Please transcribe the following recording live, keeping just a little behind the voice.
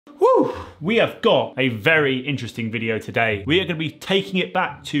Woo! We have got a very interesting video today. We are going to be taking it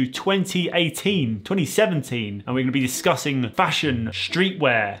back to 2017, and we're going to be discussing fashion,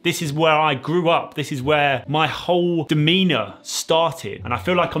 streetwear. This is where I grew up. This is where my whole demeanor started. And I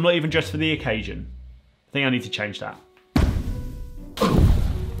feel like I'm not even dressed for the occasion. I think I need to change that.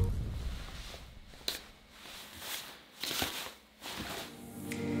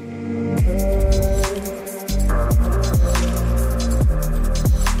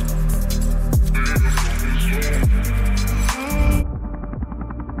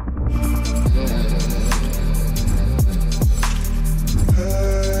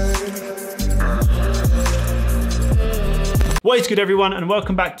 What is good, everyone, and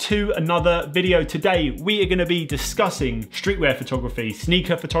welcome back to another video. Today we are going to be discussing streetwear photography,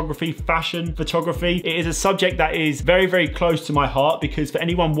 sneaker photography, fashion photography. It is a subject that is very, very close to my heart because for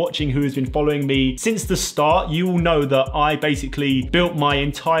anyone watching who has been following me since the start, you will know that I basically built my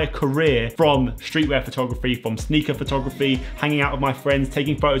entire career from streetwear photography, from sneaker photography, hanging out with my friends,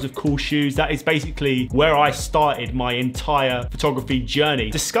 taking photos of cool shoes. That is basically where I started my entire photography journey.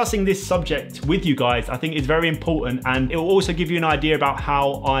 Discussing this subject with you guys, I think is very important, and it will also give you an idea about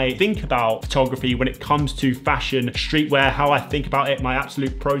how I think about photography when it comes to fashion, streetwear, how I think about it, my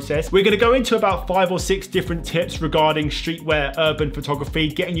absolute process. We're going to go into about 5 or 6 different tips regarding streetwear, urban photography,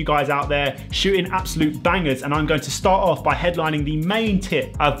 getting you guys out there shooting absolute bangers. And I'm going to start off by headlining the main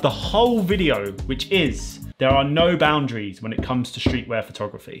tip of the whole video, which is there are no boundaries when it comes to streetwear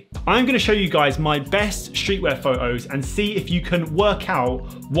photography. I'm going to show you guys my best streetwear photos and see if you can work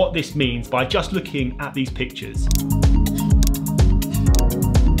out what this means by just looking at these pictures.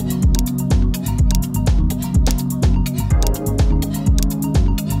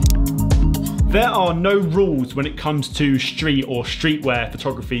 There are no rules when it comes to street or streetwear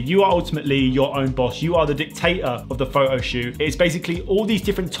photography. You are ultimately your own boss. You are the dictator of the photo shoot. It's basically all these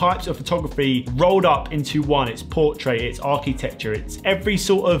different types of photography rolled up into one. It's portrait, it's architecture, it's every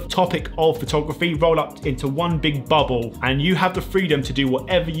sort of topic of photography rolled up into one big bubble, and you have the freedom to do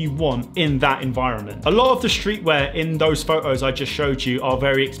whatever you want in that environment. A lot of the streetwear in those photos I just showed you are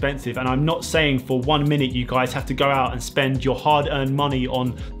very expensive, and I'm not saying for 1 minute you guys have to go out and spend your hard-earned money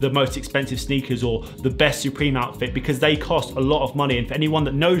on the most expensive sneakers or the best Supreme outfit, because they cost a lot of money. And for anyone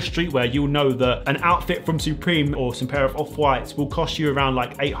that knows streetwear, you'll know that an outfit from Supreme or some pair of off-whites will cost you around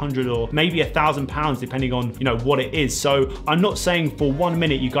like 800 or maybe £1,000 depending on, you know, what it is. So I'm not saying for 1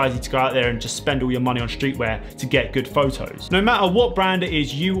 minute you guys need to go out there and just spend all your money on streetwear to get good photos. No matter what brand it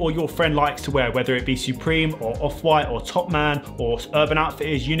is you or your friend likes to wear, whether it be Supreme or Off-White or Topman or Urban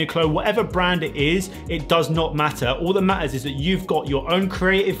Outfitters, Uniqlo, whatever brand it is, it does not matter. All that matters is that you've got your own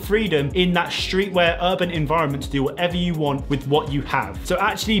creative freedom in that streetwear urban environment to do whatever you want with what you have. So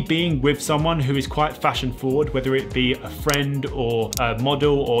actually being with someone who is quite fashion forward, whether it be a friend or a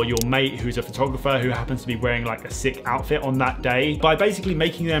model or your mate who's a photographer who happens to be wearing like a sick outfit on that day, by basically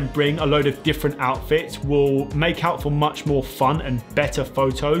making them bring a load of different outfits will make out for much more fun and better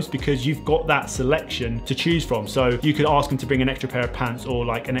photos because you've got that selection to choose from. So you could ask them to bring an extra pair of pants or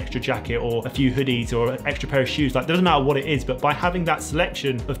like an extra jacket or a few hoodies or an extra pair of shoes. Like, it doesn't matter what it is, but by having that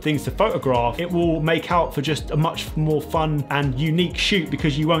selection of things to photograph, it will make out for just a much more fun and unique shoot,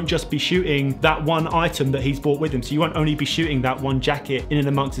 because you won't just be shooting that one item that he's brought with him. So you won't only be shooting that one jacket in and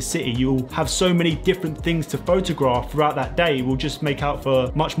amongst the city. You'll have so many different things to photograph throughout that day. It will just make out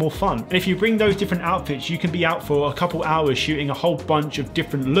for much more fun. And if you bring those different outfits, you can be out for a couple hours shooting a whole bunch of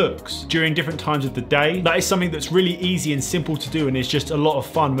different looks during different times of the day. That is something that's really easy and simple to do, and it's just a lot of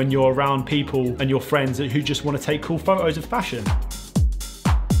fun when you're around people and your friends who just want to take cool photos of fashion.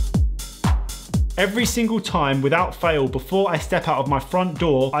 Every single time, without fail, before I step out of my front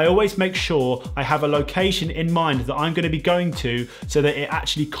door, I always make sure I have a location in mind that I'm going to be going to so that it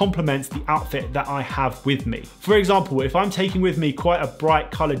actually complements the outfit that I have with me. For example, if I'm taking with me quite a bright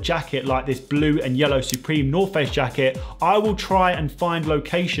colored jacket like this blue and yellow Supreme North Face jacket, I will try and find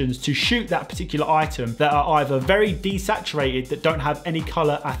locations to shoot that particular item that are either very desaturated, that don't have any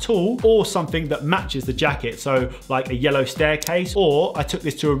color at all, or something that matches the jacket. So like a yellow staircase, or I took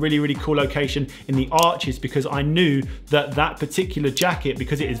this to a really, really cool location in the arches because I knew that that particular jacket,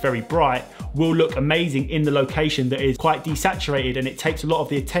 because it is very bright, will look amazing in the location that is quite desaturated, and it takes a lot of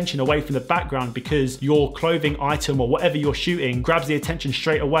the attention away from the background because your clothing item or whatever you're shooting grabs the attention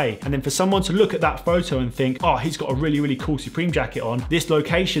straight away. And then for someone to look at that photo and think, oh, he's got a really, really cool Supreme jacket on, this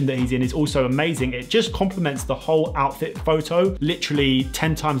location that he's in is also amazing, it just complements the whole outfit photo literally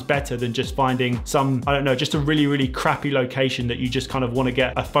 10 times better than just finding some, I don't know, just a really, really crappy location that you just kind of want to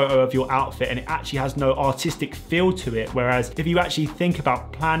get a photo of your outfit, and it actually has no artistic feel to it. Whereas if you actually think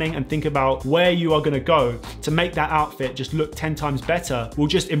about planning and think about where you are gonna go to make that outfit just look 10 times better, will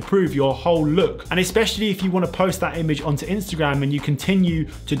just improve your whole look. And especially if you wanna post that image onto Instagram and you continue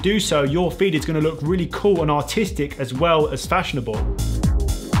to do so, your feed is gonna look really cool and artistic as well as fashionable.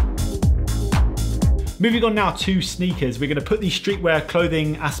 Moving on now to sneakers. We're gonna put the streetwear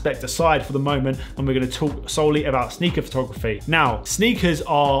clothing aspect aside for the moment and we're gonna talk solely about sneaker photography. Now, sneakers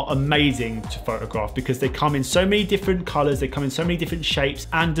are amazing to photograph because they come in so many different colors, they come in so many different shapes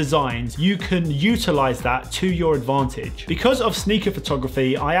and designs. You can utilize that to your advantage. Because of sneaker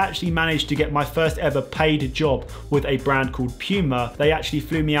photography, I actually managed to get my first ever paid job with a brand called Puma. They actually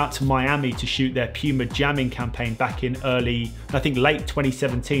flew me out to Miami to shoot their Puma jamming campaign back in late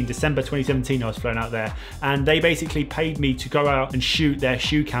 2017, December 2017 I was flown out there. And they basically paid me to go out and shoot their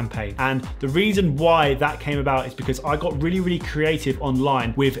shoe campaign. And the reason why that came about is because I got really creative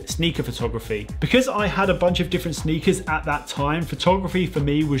online with sneaker photography. Because I had a bunch of different sneakers at that time, photography for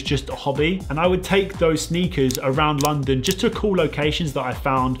me was just a hobby. And I would take those sneakers around London just to cool locations that I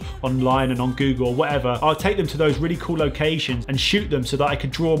found online and on Google or whatever. I'll take them to those really cool locations and shoot them so that I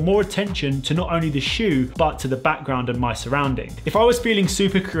could draw more attention to not only the shoe, but to the background and my surrounding. If I was feeling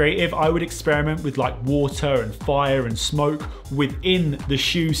super creative, I would experiment with like water and fire and smoke within the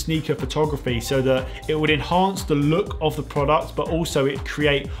shoe sneaker photography so that it would enhance the look of the product, but also it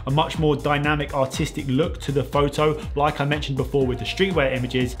create a much more dynamic artistic look to the photo, like I mentioned before with the streetwear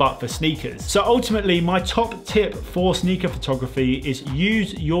images, but for sneakers. So ultimately, my top tip for sneaker photography is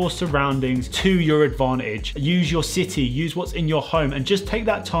use your surroundings to your advantage. Use your city, use what's in your home, and just take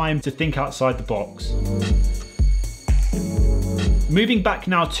that time to think outside the box. Moving back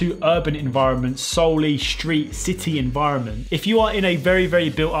now to urban environments, solely street city environment. If you are in a very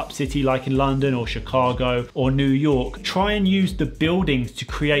built up city like in London or Chicago or New York, try and use the buildings to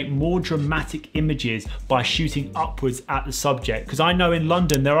create more dramatic images by shooting upwards at the subject. Because I know in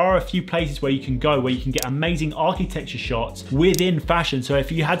London, there are a few places where you can go where you can get amazing architecture shots within fashion. So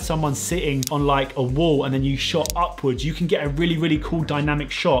if you had someone sitting on like a wall and then you shot upwards, you can get a really cool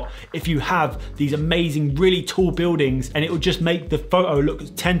dynamic shot if you have these amazing, really tall buildings, and it will just make the photo look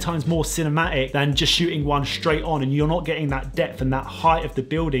 10 times more cinematic than just shooting one straight on, and you're not getting that depth and that height of the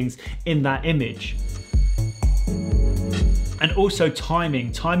buildings in that image. And also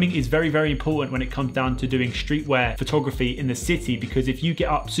timing. Timing is very important when it comes down to doing streetwear photography in the city, because if you get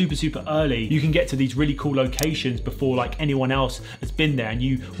up super early, you can get to these really cool locations before like anyone else has been there, and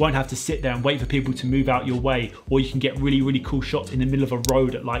you won't have to sit there and wait for people to move out your way, or you can get really cool shots in the middle of a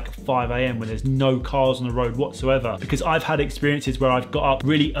road at like 5 AM when there's no cars on the road whatsoever. Because I've had experiences where I've got up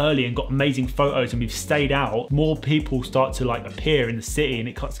really early and got amazing photos and we've stayed out, more people start to like appear in the city and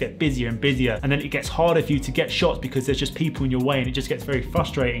it starts to get busier and busier, and then it gets harder for you to get shots because there's just people in your way and it just gets very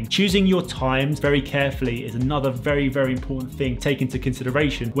frustrating. Choosing your times very carefully is another very important thing to take into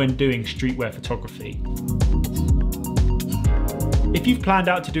consideration when doing streetwear photography. If you've planned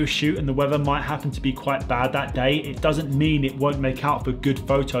out to do a shoot and the weather might happen to be quite bad that day, it doesn't mean it won't make out for good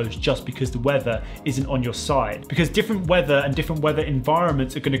photos just because the weather isn't on your side. Because different weather and different weather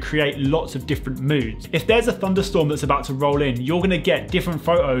environments are going to create lots of different moods. If there's a thunderstorm that's about to roll in, you're going to get different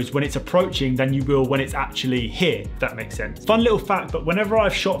photos when it's approaching than you will when it's actually here, if that makes sense. Fun little fact, but whenever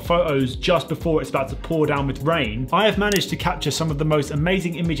I've shot photos just before it's about to pour down with rain, I have managed to capture some of the most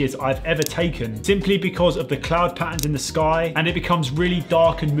amazing images I've ever taken, simply because of the cloud patterns in the sky, and it becomes really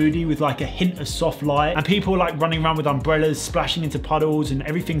dark and moody with like a hint of soft light, and people are like running around with umbrellas, splashing into puddles, and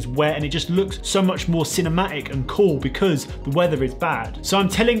everything's wet, and it just looks so much more cinematic and cool because the weather is bad. So I'm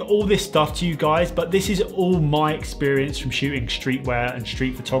telling all this stuff to you guys, but this is all my experience from shooting streetwear and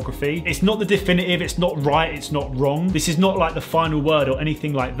street photography. It's not the definitive, it's not right, it's not wrong. This is not like the final word or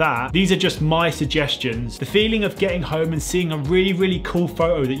anything like that. These are just my suggestions. The feeling of getting home and seeing a really cool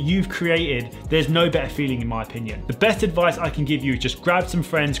photo that you've created, there's no better feeling in my opinion. The best advice I can give you is just grab some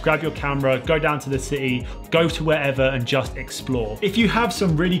friends, grab your camera, go down to the city, go to wherever and just explore. If you have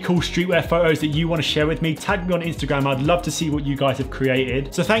some really cool streetwear photos that you want to share with me, tag me on Instagram. I'd love to see what you guys have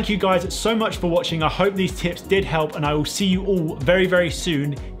created. So thank you guys so much for watching. I hope these tips did help, and I will see you all very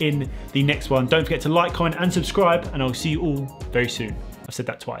soon in the next one. Don't forget to like, comment and subscribe, and I'll see you all very soon. I've said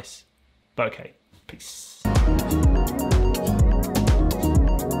that twice, but okay, peace.